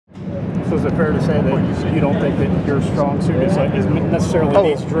So is it fair to say that you don't think that your strong suit is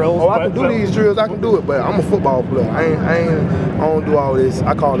necessarily these drills? I can do these drills. I can do it, but I'm a football player. I don't do all this.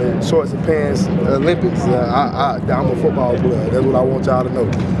 I call it shorts and pants Olympics. I'm a football player. That's what I want y'all to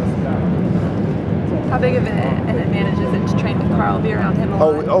know. How big of an advantage is it to train with Carl, be around him a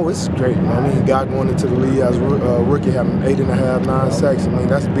lot? Oh, it's great. I mean, guy going into the league as a rookie, having 8.5, 9 sacks. I mean,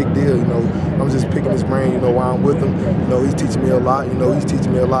 that's a big deal. You know, I'm just picking his brain. You know, while I'm with him, you know, he's teaching me a lot. You know, he's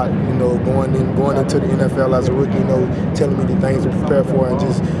teaching me a lot. You know, going into the NFL as a rookie. You know, telling me the things to prepare for, and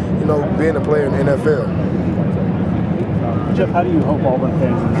just, you know, being a player in the NFL. Jeff, how do you hope Auburn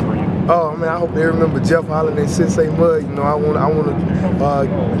fans remember you? Oh man, I hope they remember Jeff Holland and Sensei Mud. You know, I want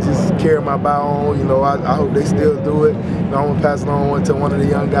to just carry my bow on. You know, I hope they still do it. You know, I want to pass it on to one of the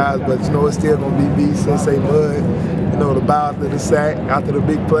young guys, but you know, it's still gonna be Sensei Mud. You know, the bow after the sack, after the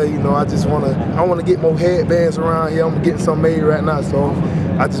big play. You know, I want to get more headbands around here. I'm getting some made right now, so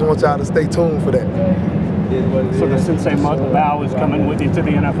I just want y'all to stay tuned for that. So the Sensei Mud bow is coming with you to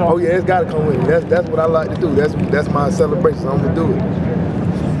the NFL? Oh yeah, it's got to come with me. That's what I like to do. That's my celebration. I'm gonna do it.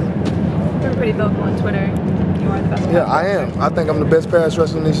 You're pretty vocal on Twitter. You are the best. Yeah, I am. I think I'm the best pass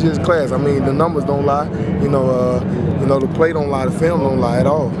rusher in this year's class. I mean, the numbers don't lie. You know, the play don't lie. The film don't lie at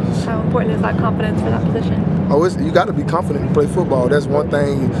all. How important is that confidence for that position? Oh, you got to be confident to play football. That's one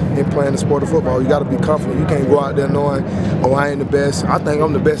thing in playing the sport of football. You got to be confident. You can't go out there knowing, oh, I ain't the best. I think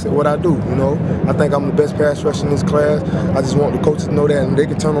I'm the best at what I do. You know, I think I'm the best pass rusher in this class. I just want the coaches to know that, and they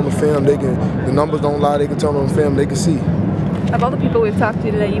can turn on the film. The numbers don't lie. They can turn on the film. They can see. Of all the people we've talked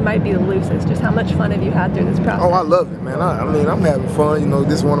to today, you might be the loosest. Just how much fun have you had through this process? Oh, I love it, man. I mean, I'm having fun. You know,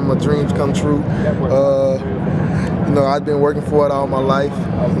 this is one of my dreams come true. You know, I've been working for it all my life.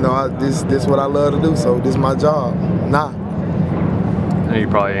 You know, this is what I love to do, so this is my job. I know you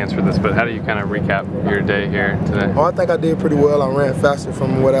probably answered this, but how do you kind of recap your day here today? Oh, I think I did pretty well. I ran faster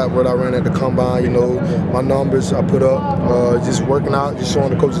from what I ran at the combine. You know, my numbers I put up, just working out, just showing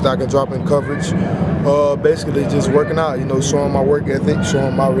the coaches that I can drop in coverage. Basically just working out, you know, showing my work ethic,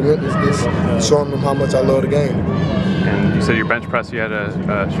 showing my relentlessness, showing them how much I love the game. And you said your bench press, you had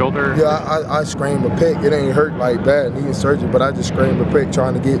a shoulder? Yeah, I screamed a pec. It ain't hurt like bad, needing surgery, but I just screamed a pec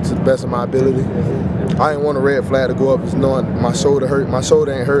trying to get to the best of my ability. I didn't want a red flag to go up, just knowing my shoulder hurt. My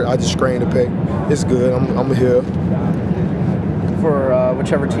shoulder ain't hurt, I just screamed a pec. It's good, I'm here. For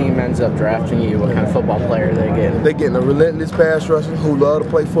whichever team ends up drafting you, what kind of football player they get? They're getting a relentless pass rusher who love to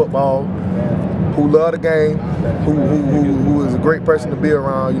play football, who love the game, who is a great person to be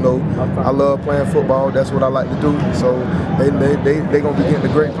around. You know, I love playing football. That's what I like to do. So they gonna be getting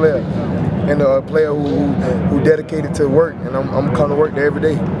a great player, and a player who dedicated to work. And I'm coming to work there every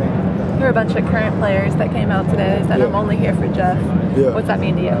day. There are a bunch of current players that came out today that said, I'm only here for Jeff. Yeah. What's that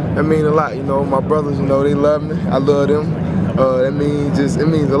mean to you? That means a lot. You know, my brothers, you know, they love me. I love them. It means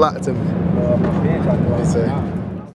a lot to me.